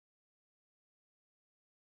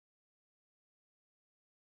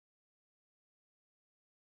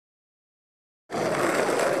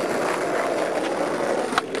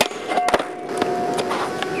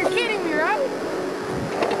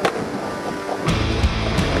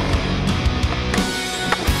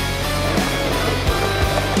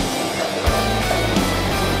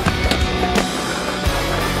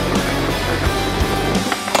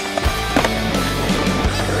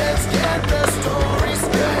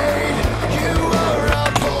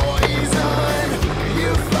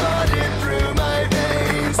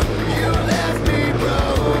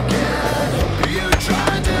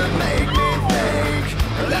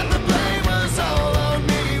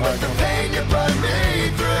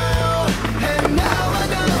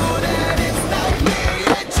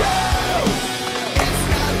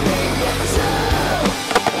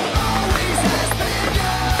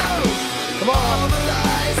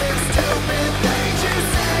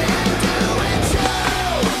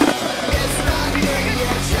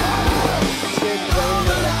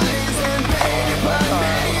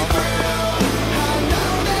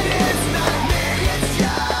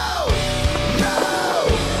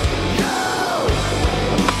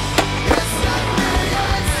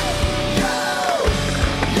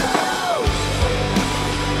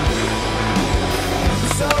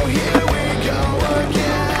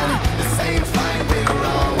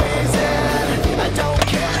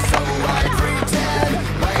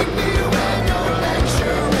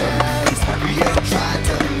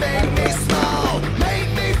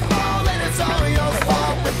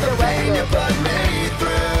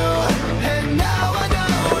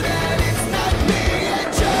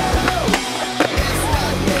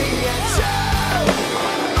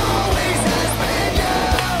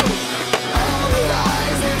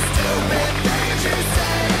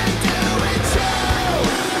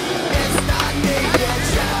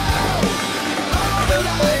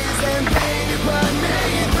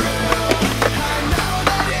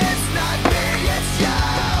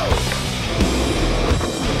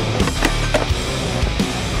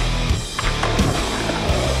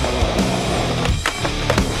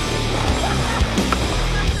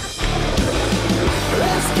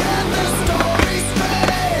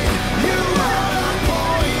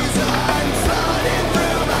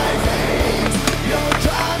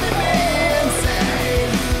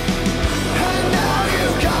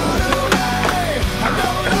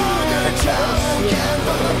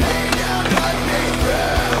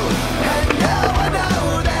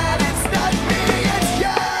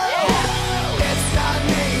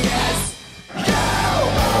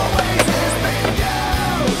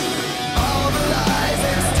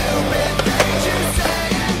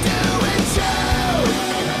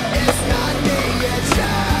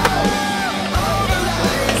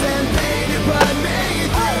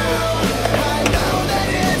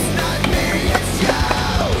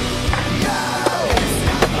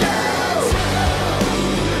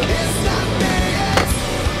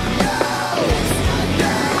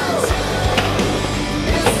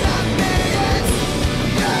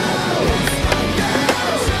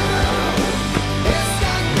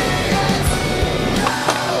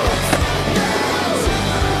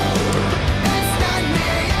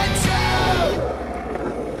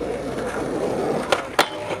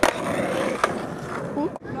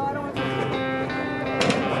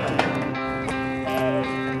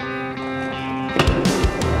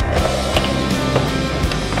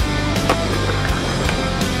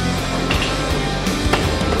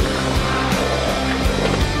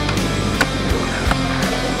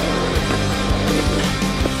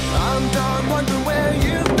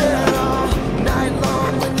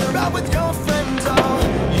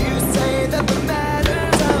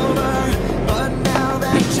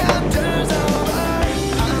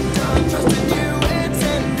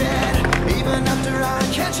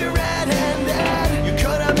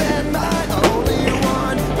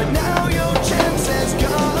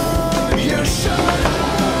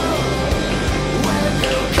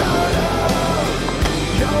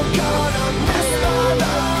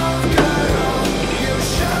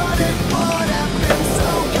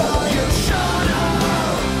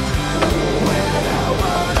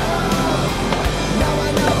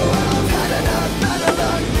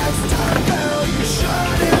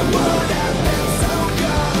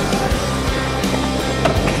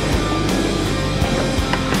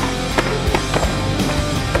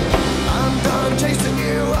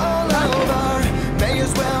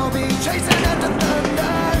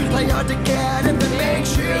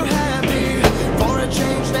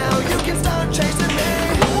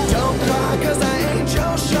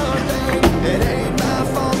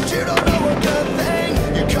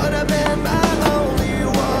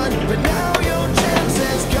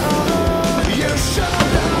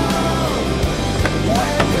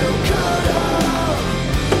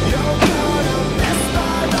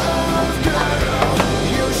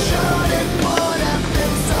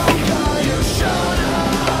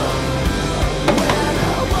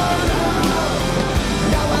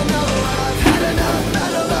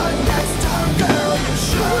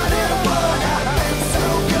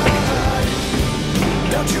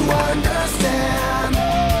don't you understand?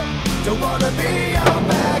 Don't wanna be your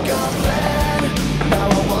backup plan. Now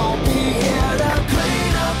I won't be here to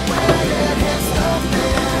clean up when it hits the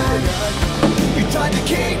fan. You tried to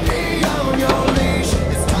keep me on your leash.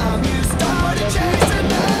 It's time you started chasing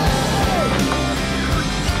me.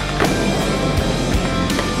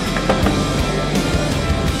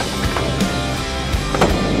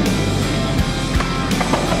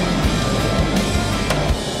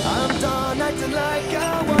 I'm done acting like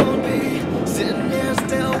I won't be sitting here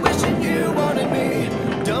still wishing you wanted me.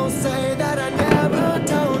 Don't say that I never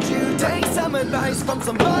told you. Take some advice from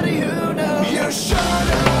somebody who knows. You should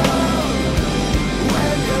have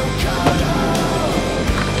when you cut off.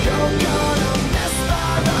 You're gonna miss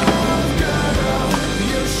my love, girl.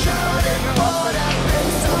 You shouldn't would have been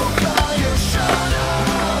so close. You should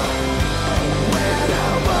have when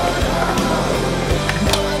I would have.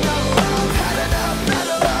 Now I know I've had enough.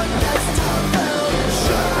 Better luck next time round. You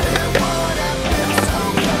shouldn't would have been so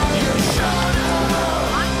close. You should have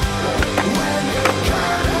when you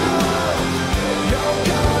cut off. You're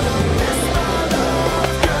gonna miss my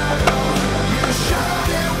love, girl. You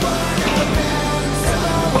shouldn't would have been so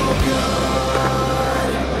good.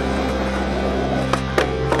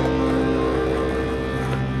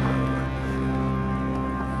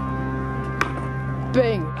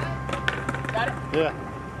 Bing. Yeah.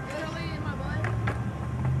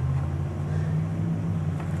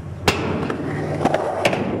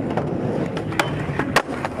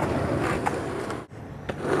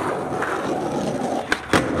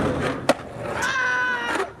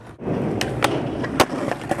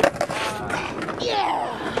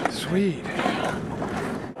 Sweet.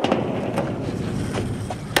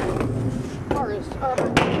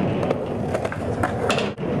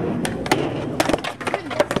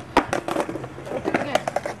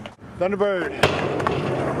 Thunderbird.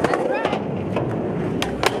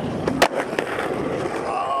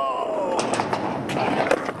 Oh.